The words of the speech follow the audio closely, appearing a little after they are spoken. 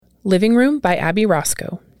Living Room by Abbey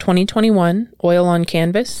Rosko, 2021, oil on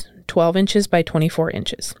canvas, 12 inches by 24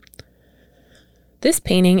 inches. This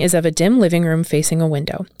painting is of a dim living room facing a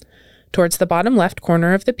window. Towards the bottom left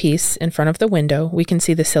corner of the piece, in front of the window, we can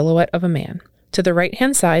see the silhouette of a man. To the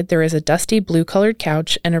right-hand side, there is a dusty blue-colored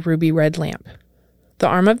couch and a ruby red lamp. The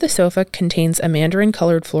arm of the sofa contains a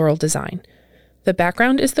mandarin-colored floral design. The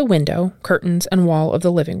background is the window, curtains, and wall of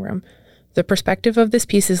the living room. The perspective of this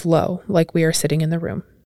piece is low, like we are sitting in the room.